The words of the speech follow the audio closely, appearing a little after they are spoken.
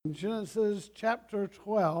Genesis chapter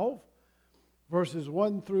 12, verses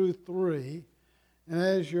 1 through 3. And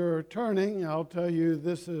as you're turning, I'll tell you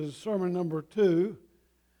this is sermon number 2.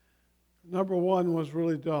 Number 1 was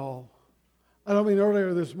really dull. I don't mean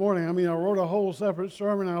earlier this morning. I mean, I wrote a whole separate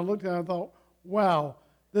sermon, and I looked at it and I thought, wow,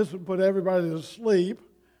 this would put everybody to sleep.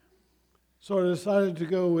 So I decided to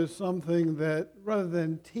go with something that, rather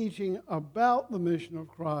than teaching about the mission of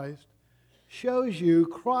Christ, shows you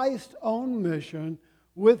Christ's own mission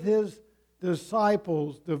with his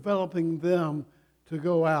disciples, developing them to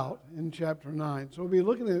go out in chapter 9. So we'll be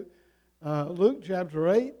looking at Luke chapter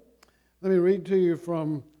 8. Let me read to you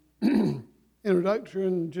from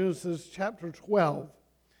introduction, Genesis chapter 12.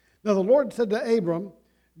 Now the Lord said to Abram,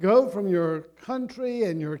 "Go from your country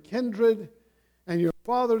and your kindred and your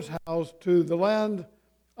father's house to the land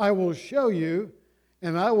I will show you,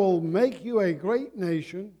 and I will make you a great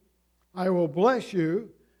nation. I will bless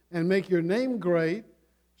you and make your name great,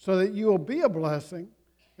 so that you will be a blessing.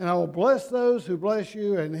 And I will bless those who bless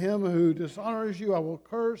you, and him who dishonors you I will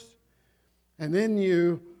curse. And in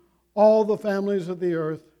you all the families of the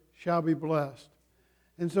earth shall be blessed."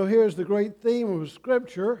 And so here's the great theme of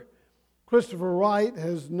Scripture. Christopher Wright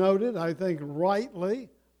has noted, I think rightly,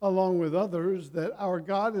 along with others, that our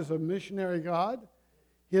God is a missionary God.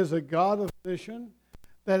 He is a God of mission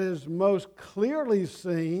that is most clearly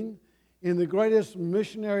seen in the greatest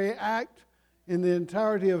missionary act in the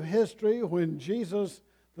entirety of history, when Jesus,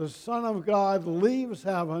 the Son of God, leaves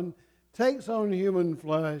heaven, takes on human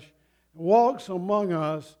flesh, walks among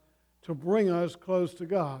us to bring us close to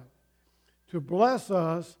God, to bless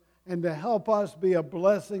us and to help us be a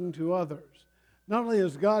blessing to others. Not only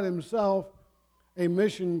is God himself a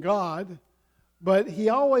mission God, but he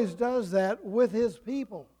always does that with his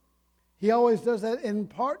people. He always does that in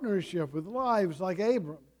partnership with lives like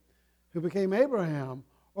Abram, who became Abraham,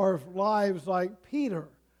 or lives like Peter,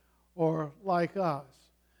 or like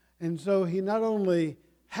us. And so he not only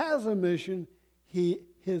has a mission,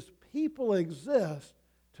 his people exist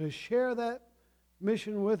to share that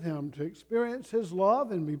mission with him, to experience his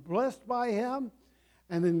love and be blessed by him,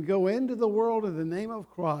 and then go into the world in the name of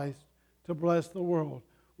Christ to bless the world.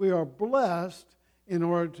 We are blessed in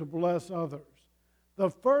order to bless others. The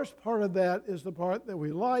first part of that is the part that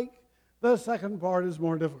we like. The second part is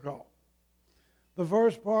more difficult. The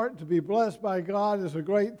first part, to be blessed by God, is a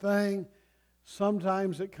great thing.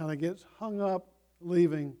 Sometimes it kind of gets hung up,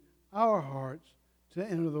 leaving our hearts to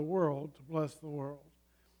enter the world, to bless the world.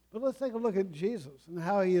 But let's take a look at Jesus and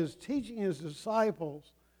how he is teaching his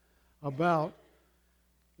disciples about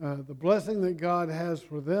the blessing that God has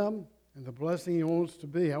for them and the blessing he wants to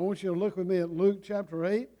be. I want you to look with me at Luke chapter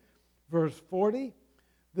 8, verse 40.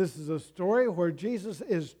 This is a story where Jesus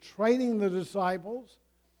is training the disciples.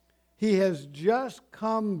 He has just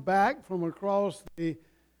come back from across the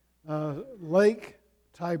Lake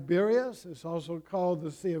Tiberias. It's also called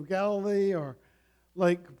the Sea of Galilee or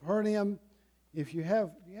Lake Capernaum. If you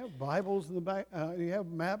have Bibles in the back, do you have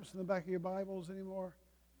maps in the back of your Bibles anymore?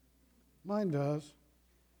 Mine does.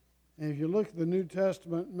 And if you look at the New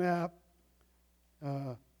Testament map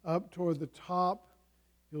up toward the top,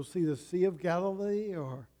 you'll see the Sea of Galilee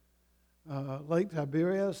or Lake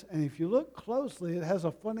Tiberias. And if you look closely, it has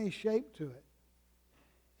a funny shape to it.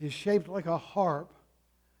 It's shaped like a harp.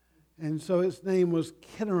 And so its name was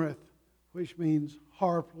Kinnereth, which means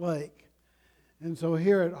Harp Lake. And so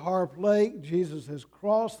here at Harp Lake, Jesus has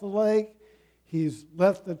crossed the lake. He's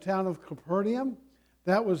left the town of Capernaum.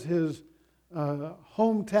 That was his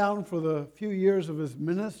hometown for the few years of his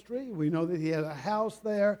ministry. We know that he had a house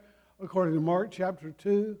there, according to Mark chapter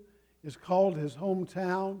 2. It's called his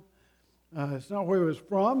hometown. It's not where he was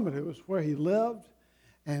from, but it was where he lived.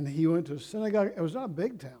 And he went to synagogue. It was not a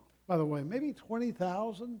big town, by the way, maybe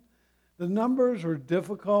 20,000. The numbers are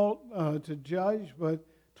difficult to judge, but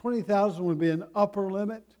 20,000 would be an upper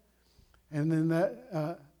limit. And then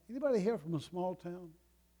that, anybody here from a small town?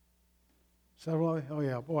 Several? Oh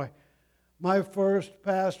yeah, boy. My first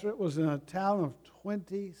pastorate was in a town of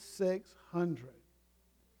 2,600.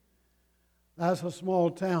 That's a small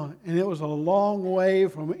town, and it was a long way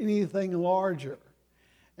from anything larger.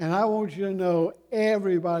 And I want you to know,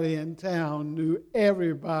 everybody in town knew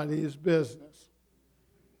everybody's business.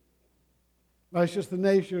 That's just the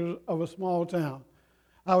nature of a small town.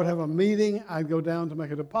 I would have a meeting. I'd go down to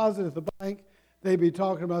make a deposit at the bank. They'd be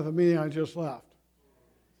talking about the meeting I just left.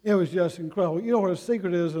 It was just incredible. You know what a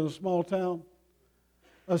secret is in a small town?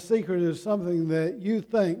 A secret is something that you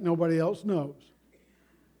think nobody else knows,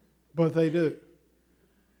 but they do.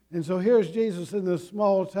 And so here's Jesus in this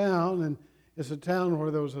small town, and it's a town where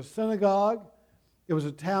there was a synagogue. It was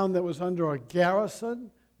a town that was under a garrison.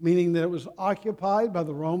 meaning that it was occupied by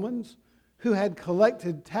the Romans who had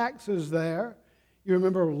collected taxes there. You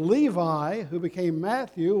remember Levi, who became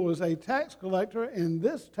Matthew, was a tax collector in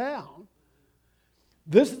this town.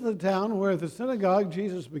 This is the town where the synagogue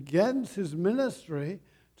Jesus begins his ministry,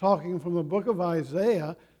 talking from the book of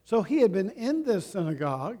Isaiah. So he had been in this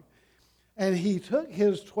synagogue, and he took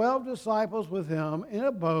his 12 disciples with him in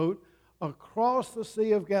a boat across the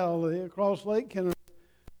Sea of Galilee, across Lake Kinneret,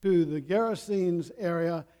 to the Gerasenes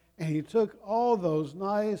area, and he took all those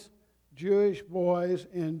nice Jewish boys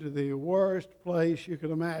into the worst place you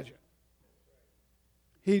could imagine.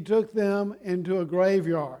 He took them into a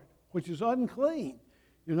graveyard, which is unclean.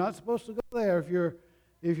 You're not supposed to go there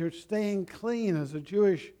if you're staying clean as a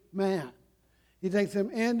Jewish man. He takes them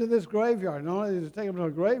into this graveyard. Not only does he take them to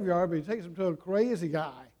a graveyard, but he takes them to a crazy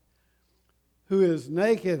guy who is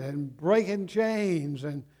naked and breaking chains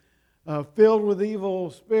and filled with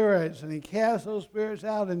evil spirits. And he casts those spirits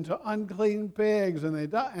out into unclean pigs, and they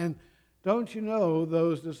die. And don't you know,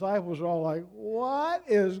 those disciples are all like, what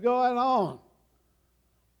is going on?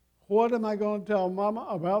 What am I going to tell Mama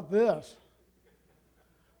about this?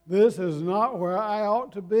 This is not where I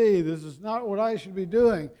ought to be. This is not what I should be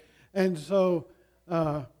doing. And so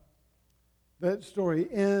that story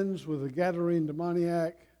ends with a Gadarene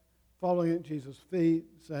demoniac falling at Jesus' feet,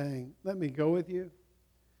 saying, let me go with you.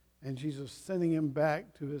 And Jesus sending him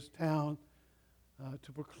back to his town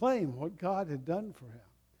to proclaim what God had done for him.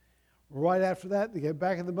 Right after that, they get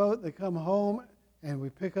back in the boat, they come home, and we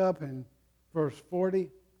pick up in verse 40.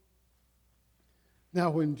 Now,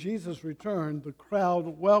 when Jesus returned, the crowd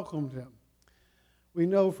welcomed him. We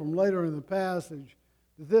know from later in the passage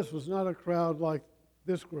that this was not a crowd like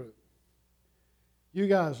this group. You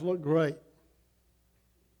guys look great.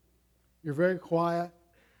 You're very quiet.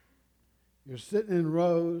 You're sitting in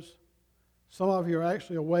rows. Some of you are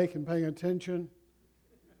actually awake and paying attention.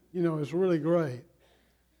 You know, it's really great.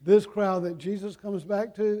 This crowd that Jesus comes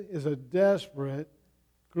back to is a desperate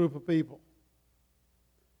group of people.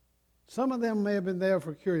 Some of them may have been there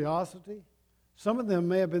for curiosity. Some of them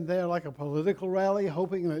may have been there like a political rally,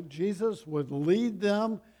 hoping that Jesus would lead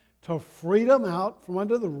them to freedom out from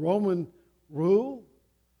under the Roman rule.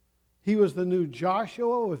 He was the new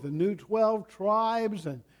Joshua with the new 12 tribes,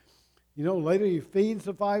 and later he feeds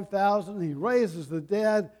the 5,000, he raises the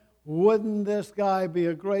dead. Wouldn't this guy be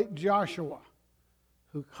a great Joshua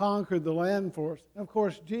who conquered the land for us? And of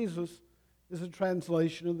course, Jesus is a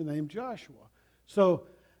translation of the name Joshua. So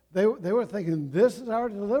they were thinking, this is our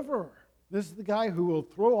deliverer. This is the guy who will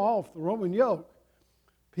throw off the Roman yoke.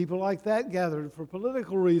 People like that gathered for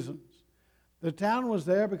political reasons. The town was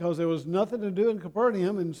there because there was nothing to do in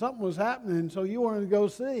Capernaum and something was happening, and so you wanted to go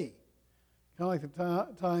see. Kind of like the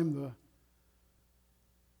time the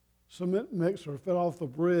cement mixer fell off the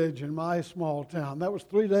bridge in my small town. That was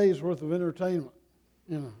 3 days worth of entertainment,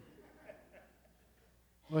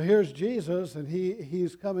 Well, here's Jesus, and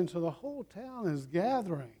he's coming, so the whole town is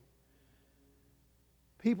gathering.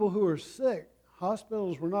 People who are sick.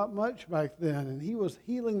 Hospitals were not much back then, and he was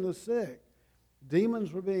healing the sick.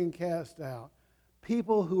 Demons were being cast out.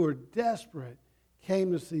 People who were desperate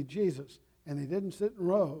came to see Jesus, and they didn't sit in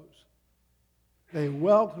rows. They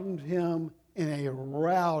welcomed him in a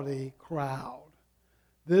rowdy crowd.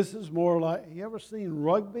 This is more like, you ever seen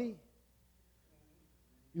rugby?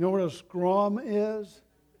 You know what a scrum is?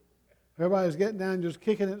 Everybody's getting down and just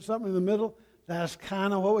kicking at something in the middle. That's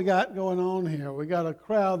kind of what we got going on here. We got a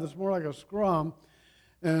crowd that's more like a scrum.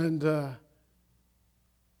 And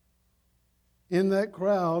in that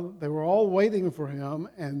crowd, they were all waiting for him,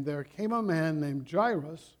 and there came a man named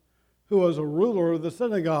Jairus, who was a ruler of the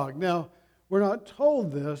synagogue. Now, we're not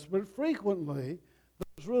told this, but frequently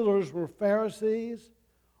those rulers were Pharisees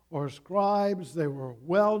or scribes. They were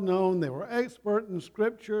well known. They were expert in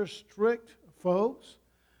Scripture, strict folks.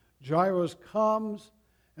 Jairus comes,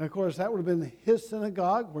 and of course that would have been his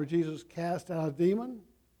synagogue where Jesus cast out a demon,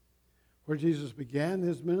 where Jesus began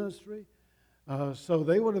his ministry. So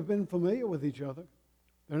they would have been familiar with each other.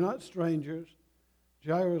 They're not strangers.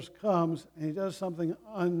 Jairus comes, and he does something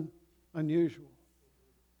unusual.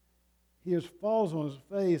 He just falls on his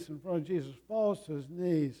face in front of Jesus, falls to his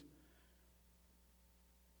knees.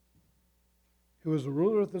 He was a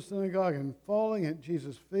ruler at the synagogue, and falling at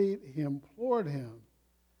Jesus' feet, he implored him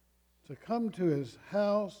to come to his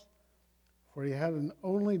house, for he had an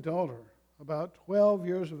only daughter, about 12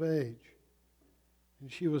 years of age,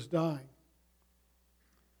 and she was dying.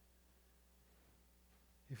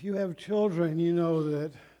 If you have children, you know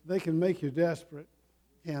that they can make you desperate,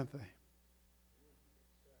 can't they?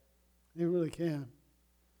 They really can.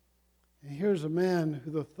 And here's a man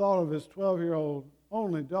who the thought of his 12-year-old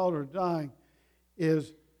only daughter dying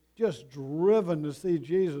is just driven to see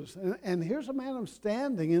Jesus. And here's a man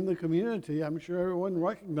standing in the community. I'm sure everyone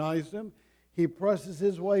recognized him. He presses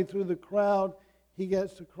his way through the crowd. He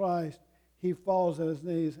gets to Christ. He falls at his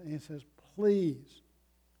knees and he says, "Please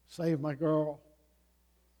save my girl.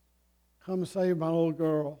 Come save my little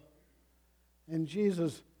girl." And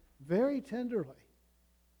Jesus very tenderly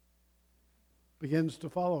begins to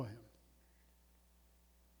follow him.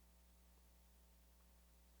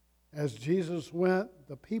 As Jesus went,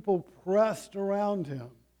 the people pressed around him.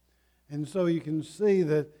 And so you can see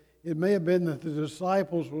that it may have been that the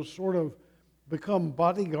disciples were sort of become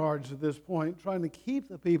bodyguards at this point, trying to keep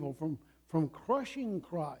the people from crushing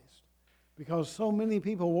Christ, because so many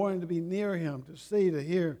people wanted to be near him, to see, to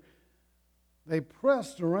hear. They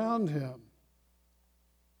pressed around him.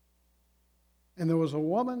 And there was a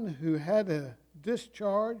woman who had a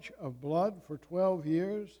discharge of blood for 12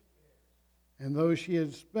 years. And though she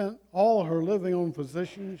had spent all her living on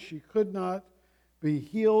physicians, she could not be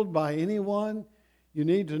healed by anyone. You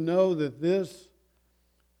need to know that this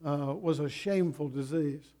was a shameful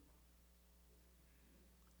disease.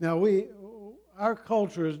 Now, our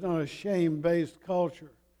culture is not a shame-based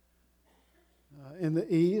culture. In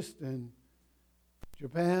the East and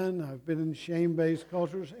Japan, I've been in shame-based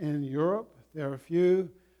cultures. In Europe, there are a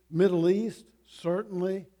few. Middle East,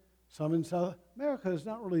 certainly. Some in South America is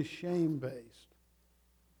not really shame-based.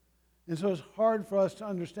 And so it's hard for us to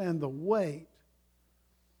understand the weight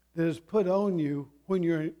that is put on you when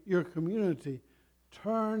your community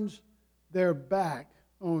turns their back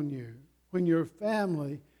on you, when your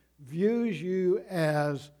family views you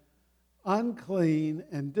as unclean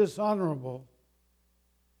and dishonorable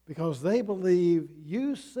because they believe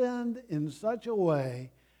you sinned in such a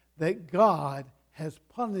way that God has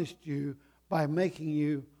punished you by making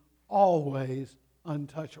you always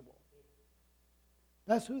untouchable.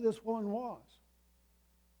 That's who this woman was.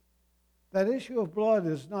 That issue of blood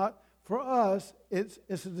is not, for us, it's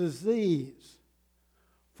a disease.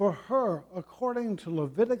 For her, according to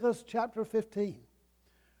Leviticus chapter 15,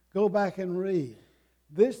 go back and read,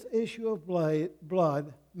 this issue of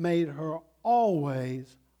blood made her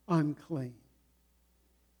always unclean.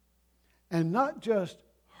 And not just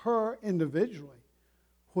her individually.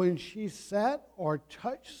 When she sat or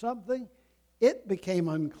touched something, it became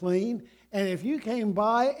unclean. And if you came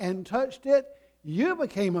by and touched it, you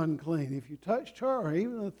became unclean. If you touched her or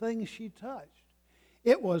even the things she touched,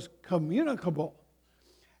 it was communicable.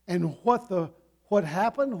 And what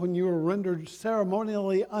happened when you were rendered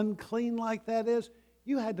ceremonially unclean like that is,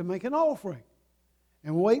 you had to make an offering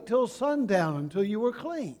and wait till sundown until you were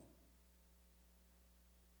clean.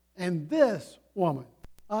 And this woman,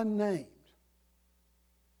 unnamed,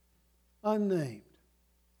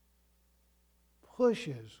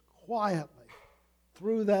 pushes quietly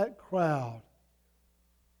through that crowd.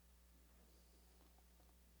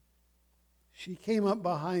 She came up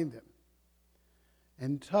behind him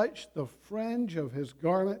and touched the fringe of his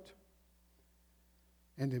garment,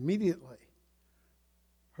 and immediately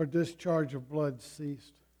her discharge of blood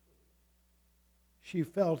ceased. She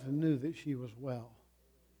felt and knew that she was well.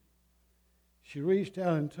 She reached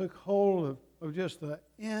out and took hold of just the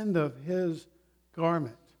end of his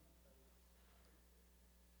garment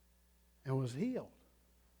and was healed.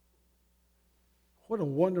 What a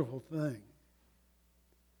wonderful thing.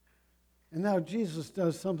 And now Jesus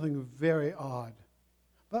does something very odd.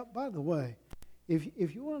 But by the way,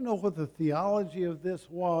 if you want to know what the theology of this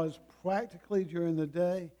was practically during the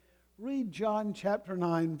day, read John chapter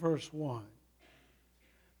 9, verse 1.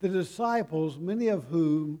 The disciples, many of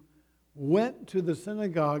whom went to the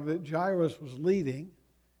synagogue that Jairus was leading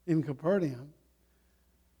in Capernaum,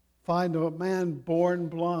 find a man born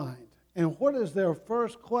blind. And what is their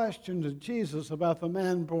first question to Jesus about the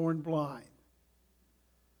man born blind?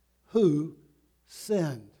 Who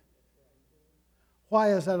sinned?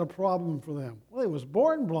 Why is that a problem for them? Well, he was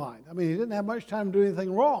born blind. I mean, he didn't have much time to do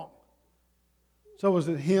anything wrong. So was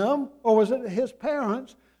it him or was it his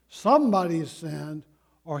parents? Somebody sinned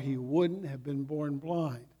or he wouldn't have been born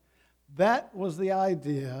blind. That was the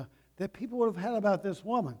idea that people would have had about this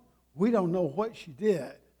woman. We don't know what she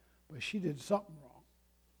did, but she did something wrong.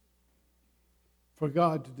 For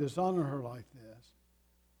God to dishonor her like this,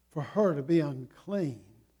 for her to be unclean.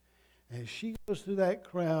 As she goes through that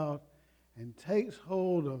crowd and takes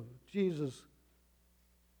hold of Jesus,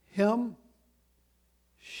 him,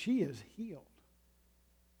 she is healed.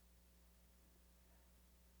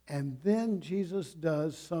 And then Jesus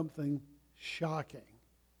does something shocking.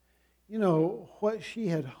 You know, what she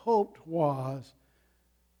had hoped was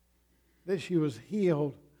that she was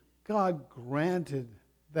healed. God granted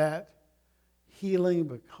that healing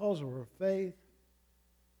because of her faith.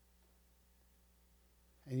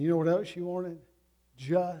 And you know what else she wanted?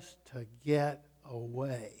 Just to get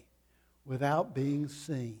away without being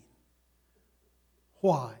seen.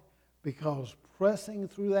 Why? Because pressing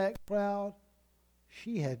through that crowd,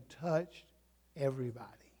 she had touched everybody.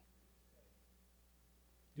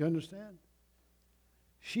 Do you understand?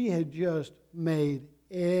 She had just made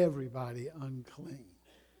everybody unclean.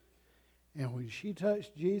 And when she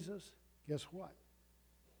touched Jesus, guess what?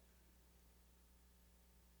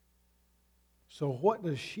 So what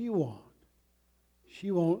does she want? She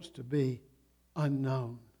wants to be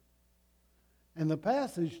unknown. And the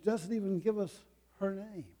passage doesn't even give us her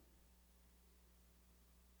name.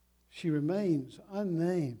 She remains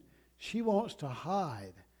unnamed. She wants to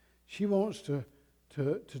hide. She wants to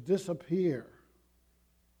disappear.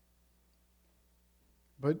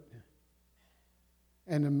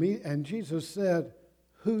 And Jesus said,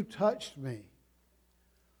 "Who touched me?"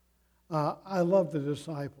 I love the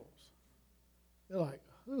disciples. They're like,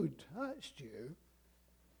 "Who touched you?"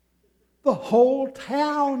 The whole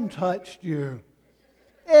town touched you.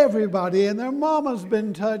 Everybody and their mama's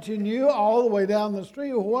been touching you all the way down the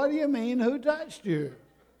street. What do you mean, who touched you?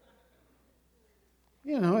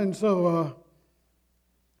 And so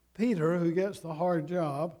Peter, who gets the hard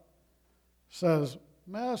job, says,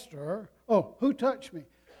 "Master, who touched me?"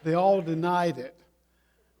 They all denied it.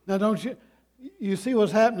 Now, don't you see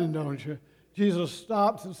what's happening, don't you? Jesus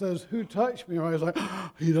stops and says, "Who touched me?" Or he's like,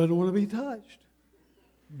 he doesn't want to be touched.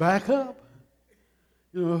 Back up.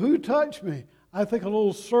 Who touched me? I think a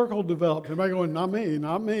little circle developed. Everybody going, "Not me,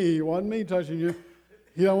 not me. It wasn't me touching you.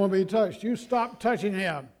 He don't want to be touched. You stop touching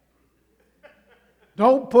him.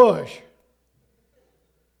 Don't push."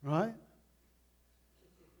 Right?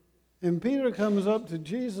 And Peter comes up to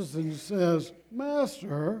Jesus and says,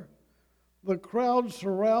 "Master, the crowd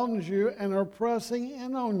surrounds you and are pressing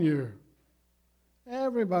in on you.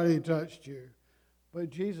 Everybody touched you." But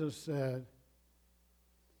Jesus said,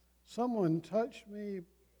 "Someone touched me,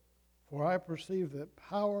 for I perceive that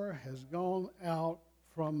power has gone out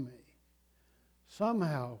from me."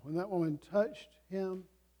 Somehow, when that woman touched him,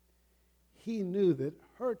 he knew that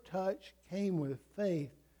her touch came with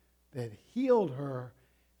faith that healed her,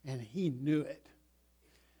 and he knew it.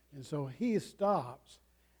 And so he stops,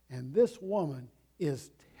 and this woman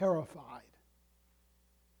is terrified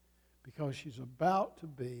because she's about to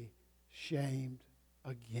be shamed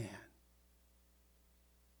again.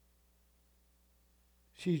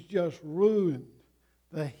 She's just ruined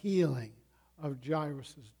the healing of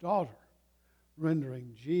Jairus' daughter,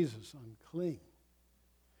 rendering Jesus unclean.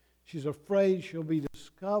 She's afraid she'll be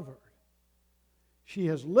discovered. She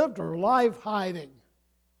has lived her life hiding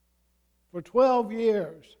for 12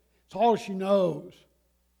 years. It's all she knows.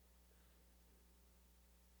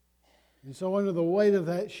 And so under the weight of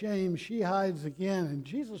that shame, she hides again, and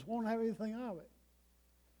Jesus won't have anything of it.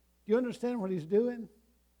 Do you understand what he's doing?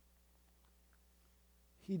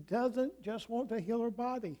 He doesn't just want to heal her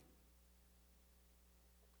body.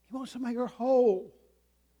 He wants to make her whole.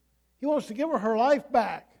 He wants to give her life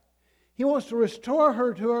back. He wants to restore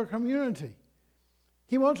her to her community.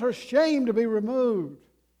 He wants her shame to be removed.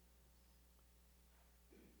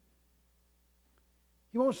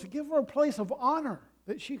 He wants to give her a place of honor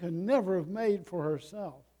that she could never have made for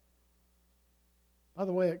herself. By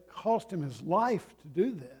the way, it cost him his life to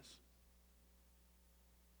do this.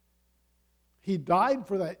 He died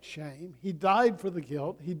for that shame. He died for the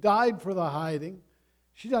guilt. He died for the hiding.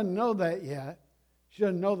 She doesn't know that yet. She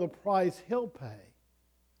doesn't know the price he'll pay.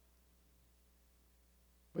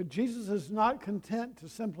 But Jesus is not content to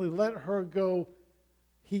simply let her go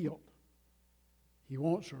healed. He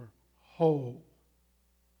wants her whole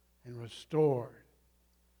and restored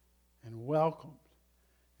and welcomed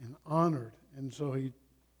and honored. And so he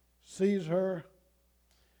sees her,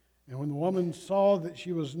 and when the woman saw that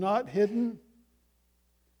she was not hidden,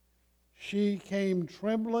 she came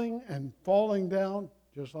trembling and falling down,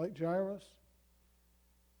 just like Jairus.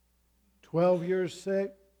 12 years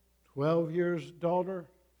sick, 12 years daughter.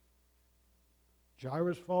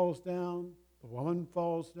 Jairus falls down, the woman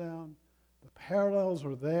falls down. The parallels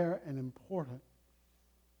are there and important.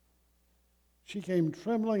 She came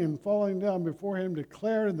trembling and falling down before him,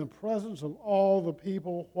 declared in the presence of all the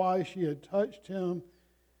people why she had touched him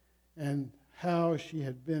and how she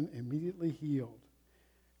had been immediately healed.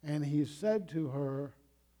 And he said to her,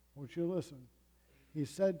 won't you listen? He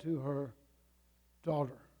said to her,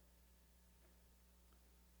 "Daughter."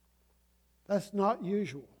 That's not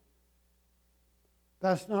usual.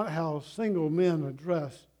 That's not how single men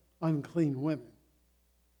address unclean women.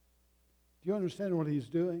 Do you understand what he's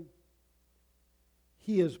doing?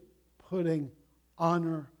 He is putting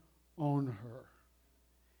honor on her.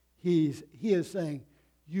 He is saying,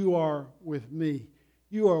 You are with me.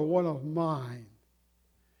 You are one of mine.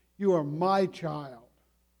 You are my child,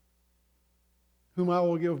 whom I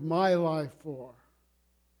will give my life for.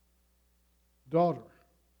 Daughter,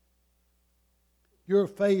 your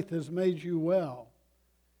faith has made you well.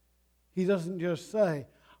 He doesn't just say,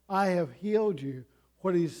 I have healed you.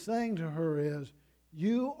 What he's saying to her is,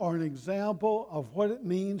 you are an example of what it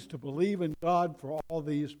means to believe in God for all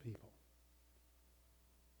these people.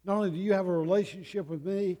 Not only do you have a relationship with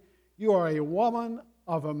me, you are a woman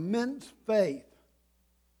of immense faith.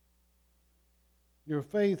 Your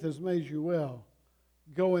faith has made you well.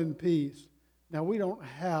 Go in peace. Now, we don't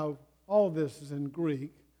have, all of this is in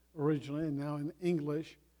Greek originally, and now in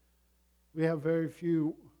English. We have very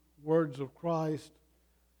few words of Christ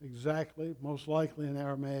exactly, most likely in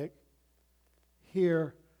Aramaic.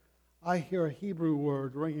 Here, I hear a Hebrew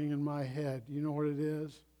word ringing in my head. Do you know what it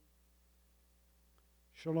is?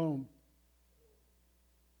 Shalom.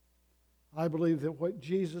 I believe that what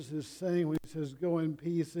Jesus is saying when he says go in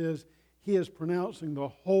peace is he is pronouncing the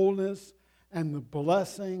wholeness and the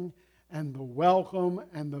blessing and the welcome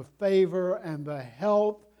and the favor and the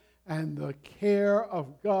health and the care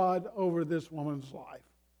of God over this woman's life.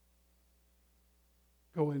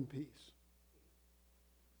 Go in peace.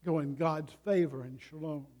 Go in God's favor and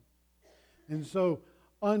shalom. And so,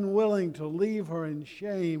 unwilling to leave her in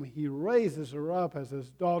shame, he raises her up as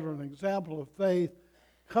his daughter, an example of faith,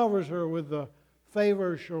 covers her with the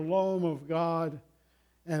favor, shalom of God.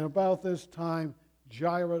 And about this time,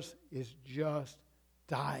 Jairus is just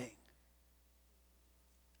dying.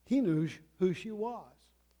 He knew who she was.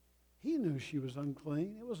 He knew she was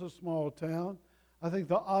unclean. It was a small town. I think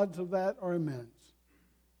the odds of that are immense.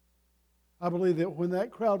 I believe that when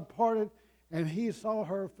that crowd parted and he saw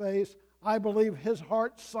her face, I believe his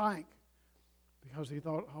heart sank because he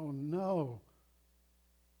thought, oh no.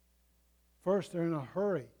 First, they're in a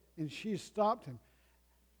hurry, and she stopped him.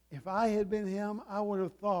 If I had been him, I would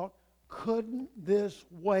have thought, couldn't this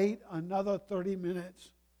wait another 30 minutes?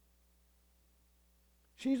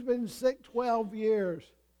 She's been sick 12 years.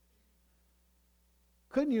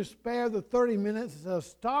 Couldn't you spare the 30 minutes of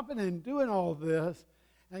stopping and doing all this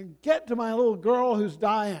and get to my little girl who's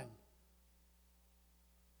dying?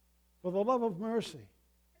 For the love of mercy,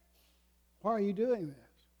 why are you doing this?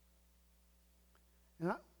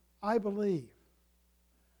 And I believe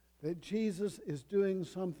that Jesus is doing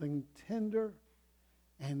something tender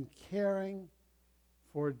and caring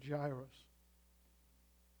for Jairus.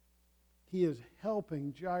 He is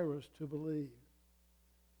helping Jairus to believe.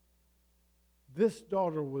 This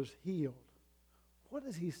daughter was healed. What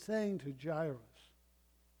is he saying to Jairus?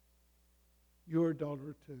 Your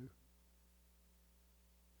daughter too.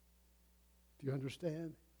 Do you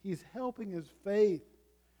understand? He's helping his faith.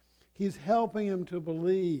 He's helping him to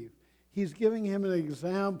believe. He's giving him an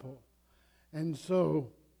example. And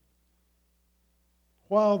so,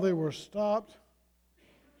 while they were stopped,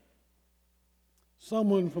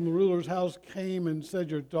 someone from the ruler's house came and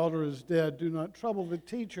said, your daughter is dead. Do not trouble the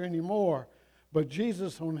teacher anymore. But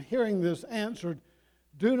Jesus, on hearing this, answered,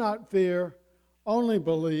 do not fear, only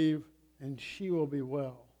believe, and she will be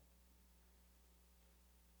well.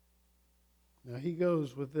 Now he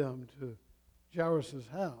goes with them to Jairus'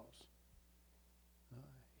 house.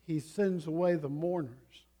 He sends away the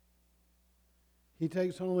mourners. He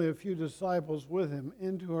takes only a few disciples with him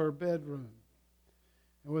into her bedroom.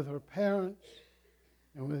 And with her parents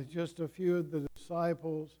and with just a few of the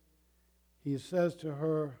disciples, he says to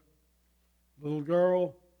her, little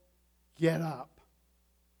girl, get up.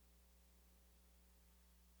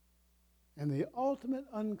 And the ultimate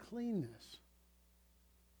uncleanness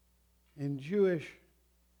in Jewish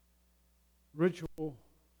ritual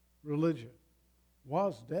religion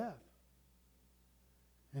was death.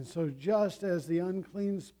 And so just as the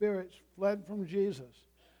unclean spirits fled from Jesus,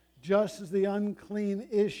 just as the unclean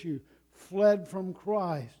issue fled from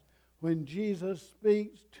Christ, when Jesus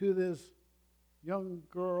speaks to this young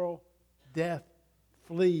girl, death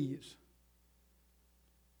flees.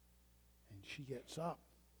 And she gets up.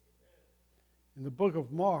 In the book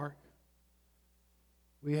of Mark,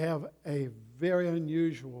 we have a very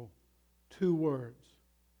unusual two words.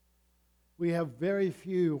 We have very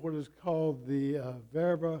few what is called the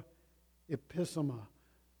verba ipsima,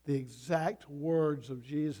 the exact words of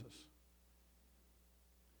Jesus.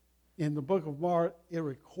 In the book of Mark, it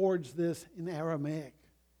records this in Aramaic.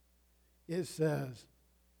 It says,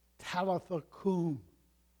 Talitha cum,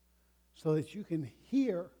 so that you can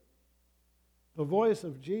hear the voice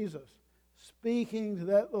of Jesus speaking to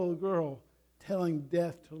that little girl, telling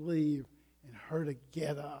death to leave and her to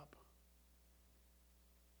get up.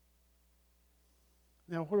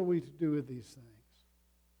 Now, what are we to do with these things?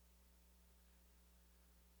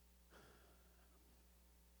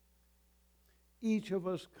 Each of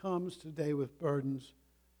us comes today with burdens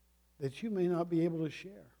that you may not be able to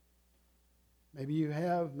share. Maybe you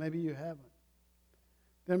have, maybe you haven't.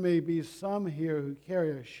 There may be some here who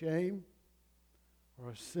carry a shame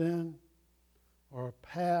or a sin or a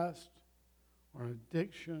past or an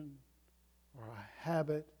addiction or a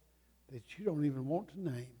habit that you don't even want to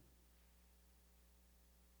name.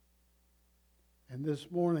 And this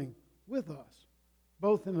morning, with us,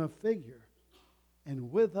 both in a figure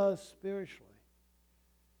and with us spiritually,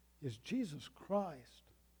 is Jesus Christ.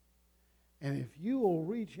 And if you will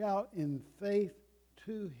reach out in faith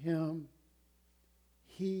to Him,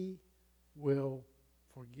 He will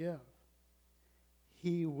forgive.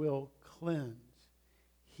 He will cleanse.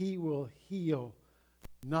 He will heal,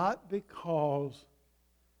 not because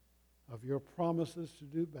of your promises to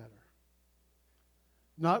do better,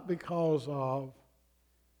 not because of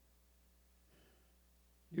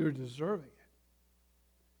you're deserving it,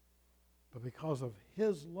 but because of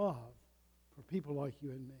His love for people like you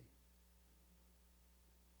and me.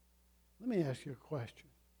 Let me ask you a question.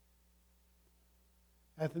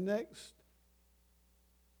 At the next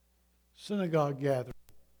synagogue gathering,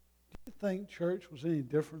 do you think church was any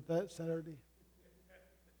different that Saturday?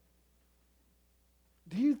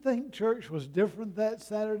 Do you think church was different that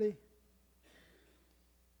Saturday?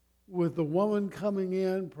 With the woman coming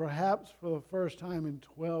in, perhaps for the first time in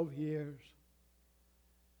 12 years,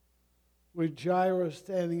 with Jairus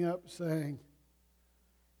standing up saying,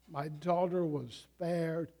 "My daughter was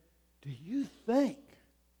spared." Do you think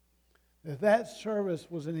that service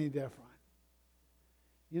was any different?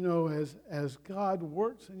 You know, as God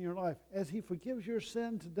works in your life, as He forgives your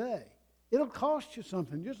sin today, it'll cost you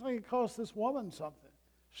something, just like it cost this woman something.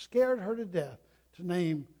 Scared her to death to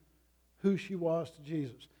name who she was to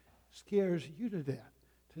Jesus. Scares you to death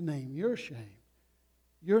to name your shame,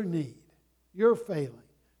 your need, your failing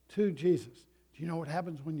to Jesus. Do you know what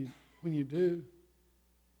happens when you do?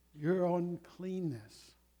 Your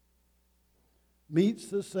uncleanness meets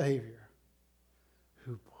the Savior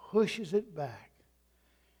who pushes it back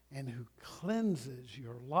and who cleanses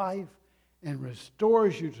your life and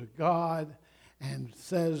restores you to God and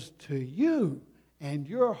says to you and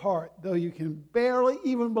your heart, though you can barely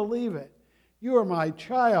even believe it, "You are my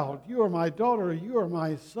child, you are my daughter, you are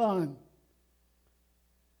my son."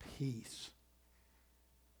 Peace.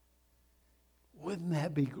 Wouldn't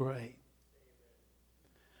that be great?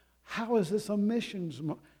 How is this a missions?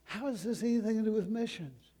 How is this anything to do with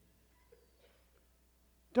missions?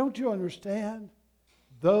 Don't you understand?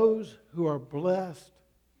 Those who are blessed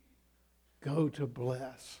go to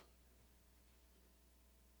bless.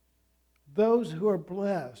 Those who are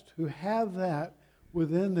blessed, who have that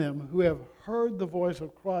within them, who have heard the voice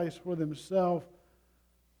of Christ for themselves,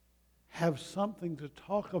 have something to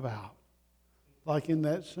talk about, like in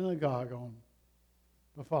that synagogue on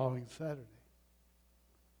the following Saturday.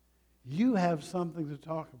 You have something to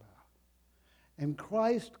talk about. And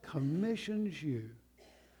Christ commissions you,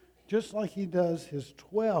 just like He does His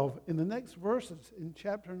 12 in the next verses in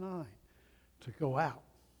chapter 9, to go out,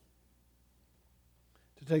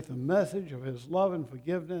 to take the message of His love and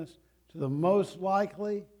forgiveness to the most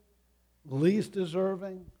likely, least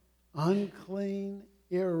deserving, unclean,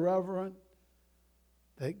 irreverent,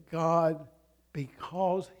 that God,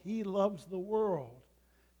 because He loves the world,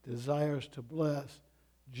 desires to bless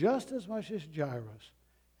just as much as Jairus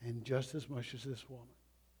and just as much as this woman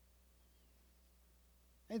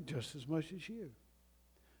and just as much as you.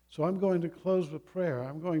 So I'm going to close with prayer.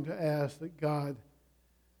 I'm going to ask that God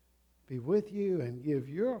be with you and give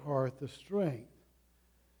your heart the strength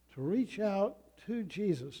to reach out to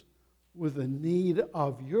Jesus with the need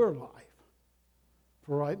of your life.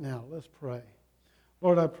 For right now, let's pray.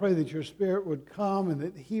 Lord, I pray that your Spirit would come and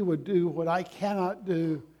that He would do what I cannot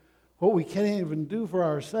do, what we can't even do for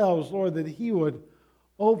ourselves. Lord, that He would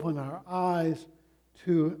open our eyes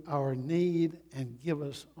to our need and give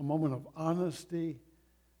us a moment of honesty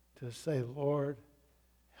to say, Lord,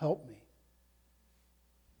 help me.